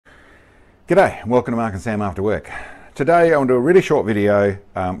G'day, welcome to Mark and Sam After Work. Today I want to do a really short video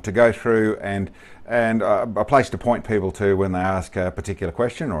to go through and a place to point people to when they ask a particular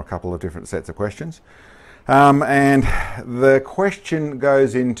question or a couple of different sets of questions. And the question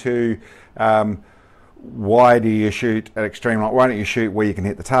goes into why do you shoot at extreme light? Why don't you shoot where you can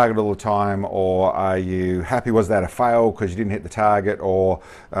hit the target all the time? Or are you happy? Was that a fail because you didn't hit the target? Or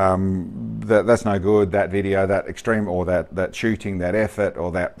that's no good, that video, that extreme, or that shooting, that effort,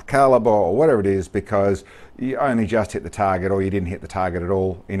 or that caliber, or whatever it is, because you only just hit the target or you didn't hit the target at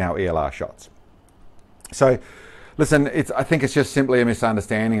all in our ELR shots. So listen, I think it's just simply a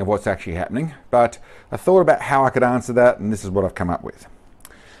misunderstanding of what's actually happening, but I thought about how I could answer that, and this is what I've come up with.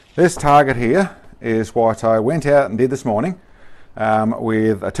 This target here is what I went out and did this morning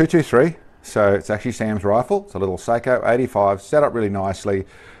with a 223. So it's actually Sam's rifle. It's a little Seiko 85, set up really nicely,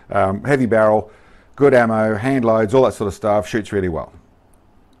 heavy barrel, good ammo, hand loads, all that sort of stuff, shoots really well.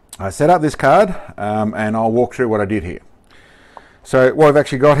 I set up this card and I'll walk through what I did here. So what I've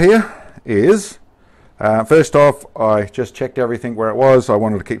actually got here is, first off, I just checked everything where it was. I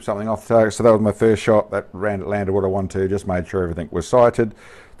wanted to keep something off the target, so that was my first shot. That landed what I wanted to, just made sure everything was sighted.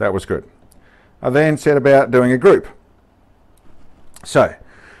 That was good. I then set about doing a group. So,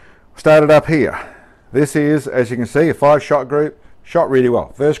 started up here. This is, as you can see, a 5-shot group. Shot really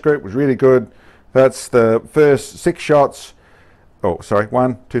well. First group was really good. That's the first 6 shots. Oh, sorry,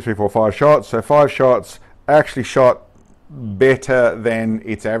 1, 2, 3, 4, 5 shots. So 5 shots actually shot better than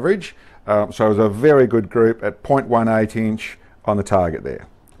its average. So it was a very good group at 0.18 inch on the target there.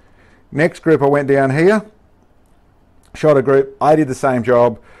 Next group I went down here. Shot a group. I did the same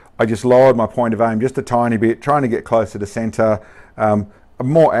job. I just lowered my point of aim just a tiny bit, trying to get closer to centre. A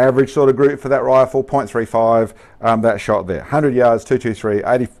more average sort of group for that rifle, 0.35, that shot there. 100 yards, 223,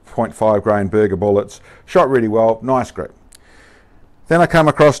 80.5 grain Berger bullets. Shot really well, nice group. Then I come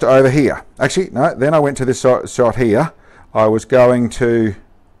across to over here. Actually, no, then I went to this shot here. I was going to...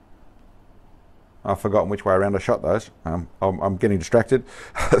 I've forgotten which way around I shot those. I'm getting distracted.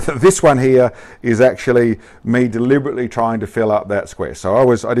 This one here is actually me deliberately trying to fill up that square. So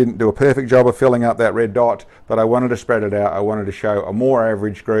I didn't do a perfect job of filling up that red dot, but I wanted to spread it out. I wanted to show a more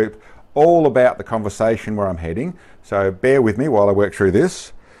average group, all about the conversation where I'm heading. So bear with me while I work through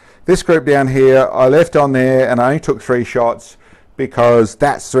this. This group down here, I left on there and I only took 3 shots because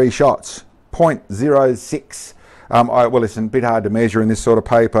that's 3 shots, 0.06. Well, listen, a bit hard to measure in this sort of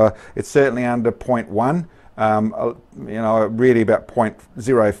paper. It's certainly under 0.1, really about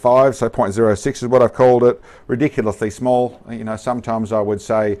 0.05, so 0.06 is what I've called it. Ridiculously small. Sometimes I would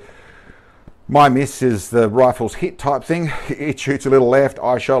say my miss is the rifle's hit type thing. It shoots a little left,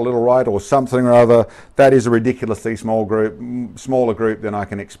 I shot a little right, or something or other. That is a ridiculously small group, smaller group than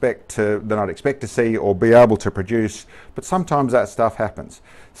I'd expect to see or be able to produce. But sometimes that stuff happens.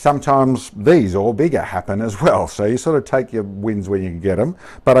 Sometimes these or bigger happen as well. So you sort of take your wins when you can get them.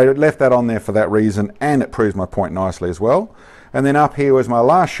 But I left that on there for that reason, and it proves my point nicely as well. And then up here was my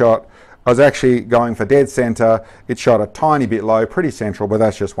last shot. I was actually going for dead center. It shot a tiny bit low, pretty central, but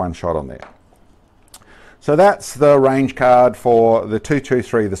that's just one shot on there. So that's the range card for the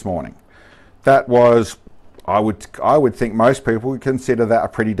 223 this morning. That was, I would think most people would consider that a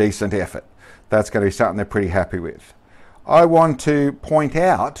pretty decent effort. That's going to be something they're pretty happy with. I want to point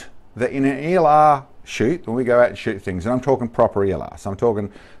out that in an ELR shoot, when we go out and shoot things, and I'm talking proper ELR, so I'm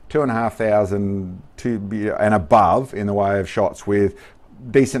talking 2,500 and above in the way of shots with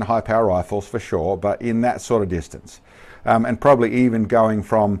decent high power rifles for sure, but in that sort of distance. And probably even going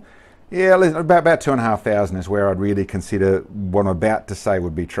from, about 2,500 is where I'd really consider what I'm about to say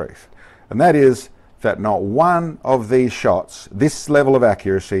would be truth. And that is that not one of these shots, this level of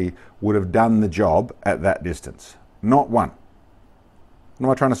accuracy, would have done the job at that distance. Not one. What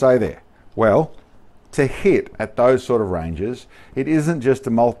am I trying to say there? Well, to hit at those sort of ranges, it isn't just a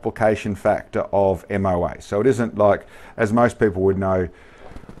multiplication factor of MOA. So it isn't like, as most people would know,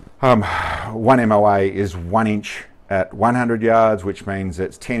 1 MOA is 1 inch at 100 yards, which means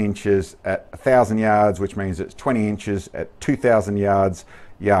it's 10 inches at 1,000 yards, which means it's 20 inches at 2,000 yards,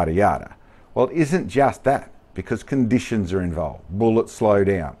 yada yada. Well, it isn't just that, because conditions are involved. Bullets slow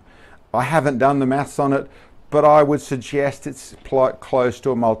down. I haven't done the maths on it, but I would suggest it's close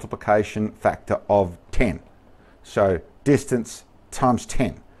to a multiplication factor of 10. So distance times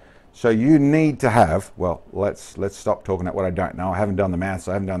 10. So you need to have, well, let's stop talking about what I don't know. I haven't done the maths,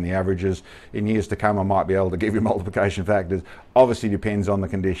 I haven't done the averages. In years to come, I might be able to give you multiplication factors. Obviously depends on the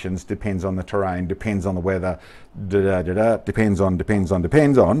conditions, depends on the terrain, depends on the weather, depends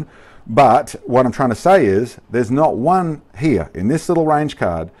on. But what I'm trying to say is, there's not one here, in this little range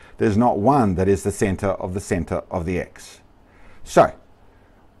card, there's not one that is the center of the X. So,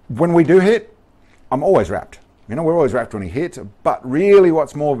 When we do hit, I'm always wrapped. You know, we're always wrapped when we hit, but really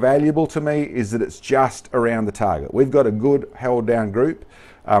what's more valuable to me is that it's just around the target. We've got a good held down group,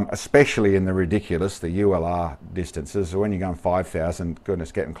 especially in the ridiculous, the ULR distances. So when you're going 5,000,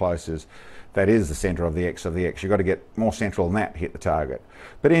 goodness, getting close that is the center of the X of the X. You've got to get more central than that to hit the target.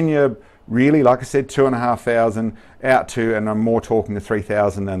 But in your really, like I said, 2,500 out to, and I'm more talking the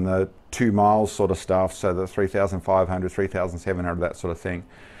 3,000 than the 2 miles sort of stuff, so the 3,500, 3,700, that sort of thing.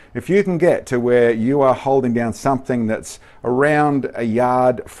 If you can get to where you are holding down something that's around a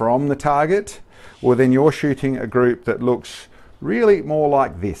yard from the target, well then you're shooting a group that looks really more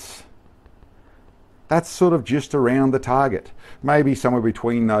like this. That's sort of just around the target. Maybe somewhere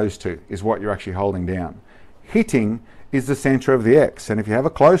between those two is what you're actually holding down. Hitting is the center of the X, and if you have a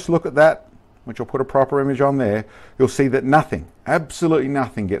close look at that, which I'll put a proper image on there, you'll see that nothing, absolutely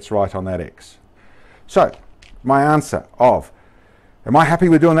nothing gets right on that X. So, my answer of, am I happy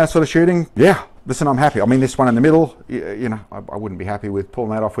with doing that sort of shooting? Yeah, listen, I'm happy. I mean, this one in the middle, you know, I wouldn't be happy with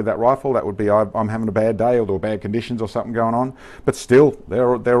pulling that off with that rifle. That would be, I'm having a bad day or bad conditions or something going on. But still,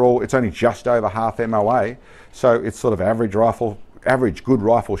 they're all, it's only just over half MOA. So it's sort of average good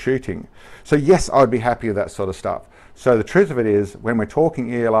rifle shooting. So yes, I would be happy with that sort of stuff. So the truth of it is, when we're talking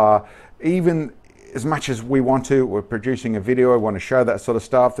ELR, even as much as we're producing a video, we want to show that sort of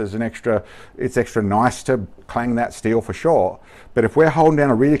stuff, it's extra nice to clang that steel for sure. But if we're holding down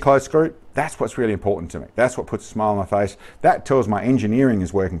a really close group, that's what's really important to me. That's what puts a smile on my face. That tells my engineering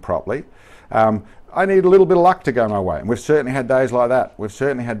is working properly. I need a little bit of luck to go my way. And we've certainly had days like that. We've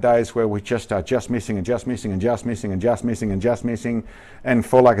certainly had days where we just are just missing and just missing and just missing and just missing and just missing. And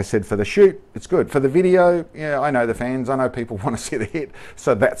for, like I said, for the shoot, it's good. For the video, yeah, I know the fans. I know people want to see the hit.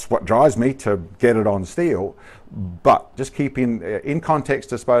 So that's what drives me to get it on steel. But just keep in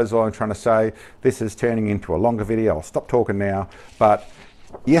context, I suppose, what I'm trying to say. This is turning into a longer video. I'll stop talking now. But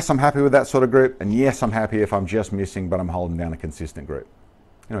yes, I'm happy with that sort of group. And yes, I'm happy if I'm just missing, but I'm holding down a consistent group.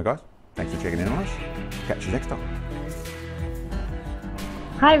 Anyway, guys. Thanks for checking in on us. Catch you next time.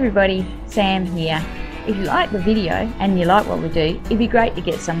 Hi everybody, Sam here. If you like the video and you like what we do, it'd be great to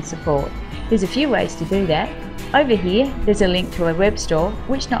get some support. There's a few ways to do that. Over here, there's a link to a web store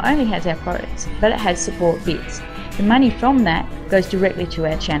which not only has our products, but it has support bits. The money from that goes directly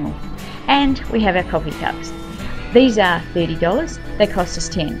to our channel. And we have our coffee cups. These are $30, they cost us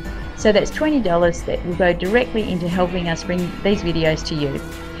 $10. So that's $20 that will go directly into helping us bring these videos to you.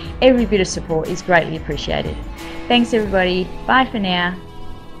 Every bit of support is greatly appreciated. Thanks everybody, bye for now.